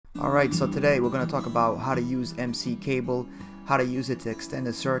Alright, so today we're going to talk about how to use MC cable, how to use it to extend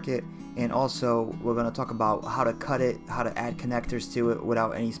a circuit, and also we're going to talk about how to cut it, how to add connectors to it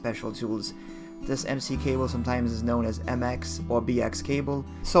without any special tools. This MC cable sometimes is known as MX or BX cable.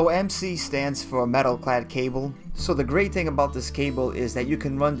 So MC stands for Metal Clad cable. So the great thing about this cable is that you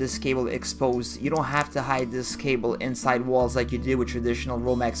can run this cable exposed. You don't have to hide this cable inside walls like you do with traditional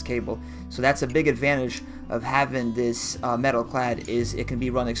Romex cable. So that's a big advantage of having this Metal Clad, is it can be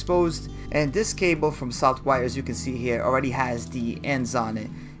run exposed. And this cable from Southwire, as you can see here, already has the ends on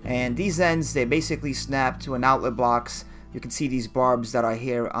it. And these ends, they basically snap to an outlet box. You can see these barbs that are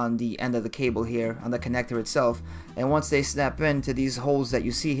here on the end of the cable here on the connector itself, and once they snap into these holes that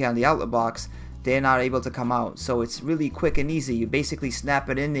you see here on the outlet box, they're not able to come out. So it's really quick and easy. You basically snap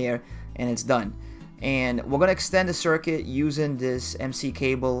it in there and it's done. And we're going to extend the circuit using this MC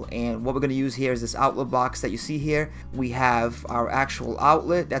cable, and what we're going to use here is this outlet box that you see here. We have our actual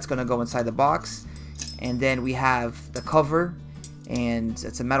outlet that's going to go inside the box, and then we have the cover, and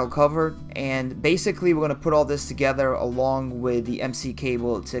it's a metal cover, and basically we're going to put all this together along with the MC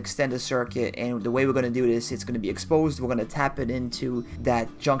cable to extend the circuit. And the way we're going to do this, it's going to be exposed. We're going to tap it into that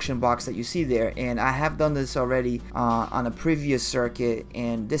junction box that you see there, and I have done this already on a previous circuit,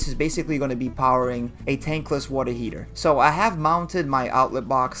 and this is basically going to be powering a tankless water heater. So I have mounted my outlet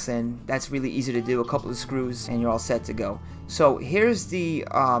box, and that's really easy to do. A couple of screws and you're all set to go. So here's the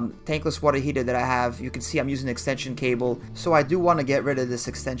tankless water heater that I have. You can see I'm using an extension cable, so I do want to get rid of this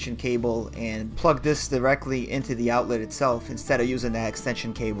extension cable and plug this directly into the outlet itself instead of using that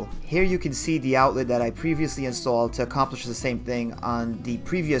extension cable. Here you can see the outlet that I previously installed to accomplish the same thing on the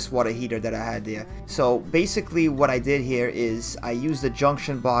previous water heater that I had there. So basically what I did here is I used the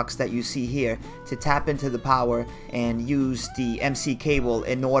junction box that you see here to tap into the power and use the MC cable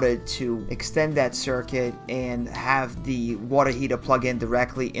in order to extend that circuit and have the water heater plug in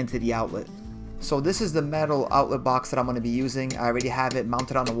directly into the outlet. So this is the metal outlet box that I'm going to be using. I already have it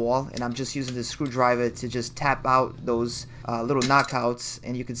mounted on the wall, and I'm just using the screwdriver to just tap out those little knockouts,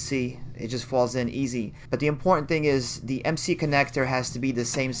 and you can see it just falls in easy. But the important thing is the MC connector has to be the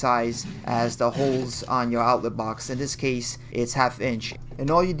same size as the holes on your outlet box. In this case, it's 1/2 inch, and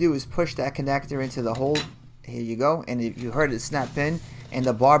all you do is push that connector into the hole. Here you go, and you heard it snap in, and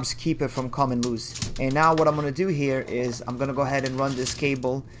the barbs keep it from coming loose. And now what I'm going to do here is I'm going to go ahead and run this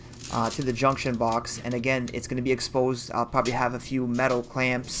cable to the junction box, and again it's going to be exposed. I'll probably have a few metal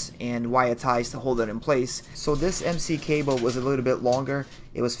clamps and wire ties to hold it in place. So this MC cable was a little bit longer.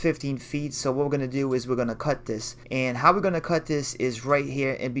 It was 15 feet. So what we're going to do is we're going to cut this, and how we're going to cut this is right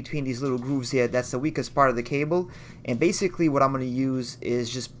here in between these little grooves here. That's the weakest part of the cable, and basically what I'm going to use is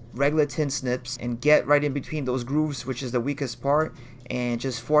just regular tin snips and get right in between those grooves, which is the weakest part, and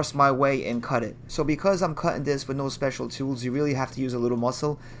just force my way and cut it. So because I'm cutting this with no special tools, you really have to use a little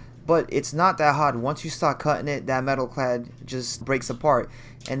muscle, but it's not that hard. Once you start cutting it, that metal clad just breaks apart.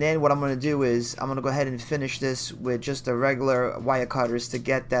 And then what I'm going to do is I'm going to go ahead and finish this with just the regular wire cutters to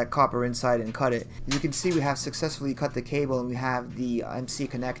get that copper inside and cut it. You can see we have successfully cut the cable, and we have the MC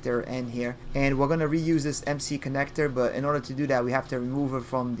connector end here, and we're going to reuse this MC connector, but in order to do that we have to remove it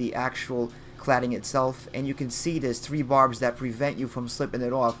from the actual cladding itself. And you can see there's 3 barbs that prevent you from slipping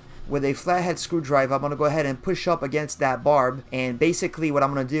it off. With a flathead screwdriver, I'm going to go ahead and push up against that barb, and basically what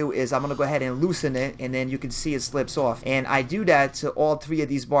I'm going to do is I'm going to go ahead and loosen it, and then you can see it slips off. And I do that to all 3 of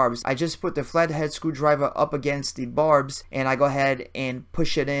these barbs. I just put the flathead screwdriver up against the barbs, and I go ahead and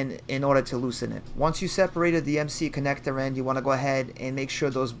push it in order to loosen it. Once you separated the MC connector end, you want to go ahead and make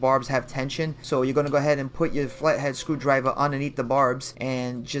sure those barbs have tension. So you're going to go ahead and put your flathead screwdriver underneath the barbs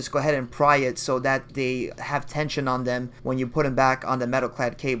and just go ahead and pry it so that they have tension on them. When you put them back on the metal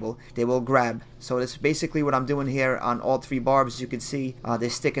clad cable, they will grab. So that's basically what I'm doing here on all 3 barbs. You can see they're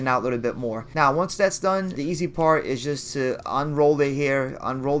sticking out a little bit more. Now once that's done, the easy part is just to unroll it here,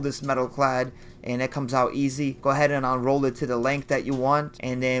 unroll this metal clad, and it comes out easy. Go ahead and unroll it to the length that you want,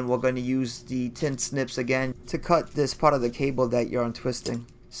 and then we're going to use the tin snips again to cut this part of the cable that you're untwisting.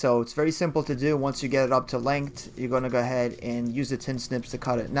 So it's very simple to do. Once you get it up to length, you're going to go ahead and use the tin snips to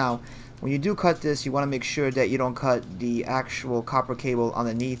cut it. Now when you do cut this, you want to make sure that you don't cut the actual copper cable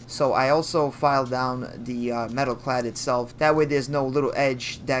underneath. So I also filed down the metal clad itself. That way there's no little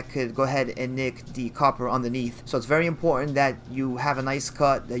edge that could go ahead and nick the copper underneath. So it's very important that you have a nice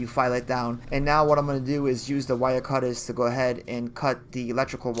cut, that you file it down. And now what I'm going to do is use the wire cutters to go ahead and cut the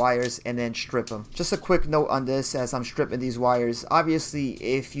electrical wires and then strip them. Just a quick note on this as I'm stripping these wires. Obviously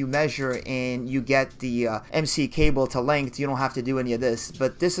if you measure and you get the MC cable to length, you don't have to do any of this.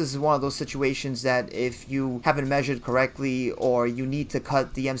 But this is one of those those situations that if you haven't measured correctly or you need to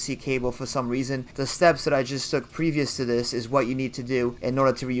cut the MC cable for some reason, the steps that I just took previous to this is what you need to do in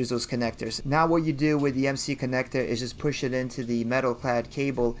order to reuse those connectors. Now what you do with the MC connector is just push it into the Metal Clad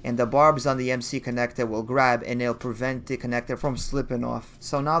cable, and the barbs on the MC connector will grab and it'll prevent the connector from slipping off.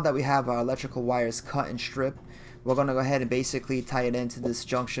 So now that we have our electrical wires cut and stripped, we're going to go ahead and basically tie it into this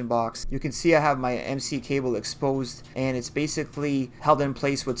junction box. You can see I have my MC cable exposed, and it's basically held in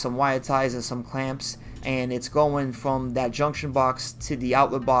place with some wire ties and some clamps, and it's going from that junction box to the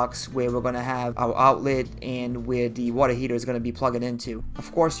outlet box where we're going to have our outlet and where the water heater is going to be plugging into.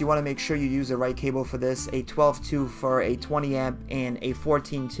 Of course, you want to make sure you use the right cable for this, a 12-2 for a 20 amp and a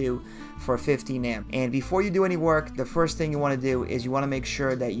 14-2 for 15 amp. And before you do any work, the first thing you want to do is you want to make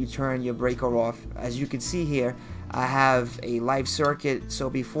sure that you turn your breaker off. As you can see here, I have a live circuit, so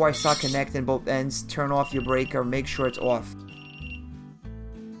before I start connecting both ends, turn off your breaker, make sure it's off.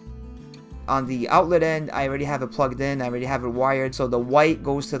 On the outlet end, I already have it plugged in, I already have it wired, so the white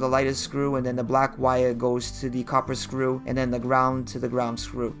goes to the lightest screw, and then the black wire goes to the copper screw, and then the ground to the ground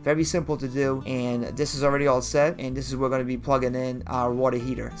screw. Very simple to do, and this is already all set, and this is where we're going to be plugging in our water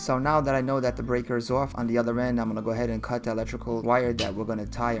heater. So now that I know that the breaker is off, on the other end, I'm going to go ahead and cut the electrical wire that we're going to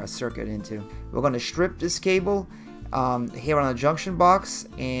tie our circuit into. We're going to strip this cable here on the junction box,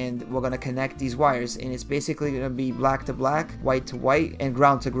 and we're going to connect these wires, and it's basically going to be black to black, white to white, and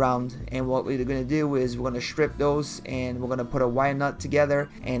ground to ground. And what we're going to do is we're going to strip those, and we're going to put a wire nut together,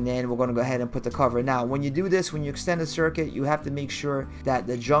 and then we're going to go ahead and put the cover. Now when you do this, when you extend the circuit, you have to make sure that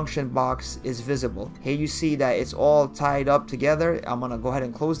the junction box is visible. Here you see that it's all tied up together. I'm going to go ahead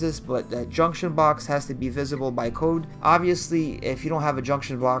and close this, but the junction box has to be visible by code. Obviously, if you don't have a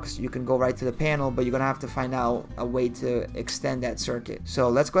junction box, you can go right to the panel, but you're going to have to find out a way to extend that circuit. So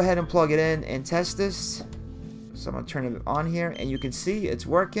let's go ahead and plug it in and test this. So I'm going to turn it on here, and you can see it's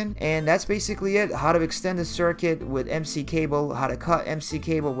working. And that's basically it. How to extend a circuit with MC cable, how to cut MC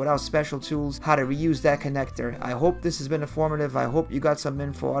cable without special tools, how to reuse that connector. I hope this has been informative. I hope you got some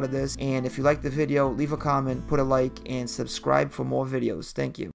info out of this. And if you liked the video, leave a comment, put a like, and subscribe for more videos. Thank you.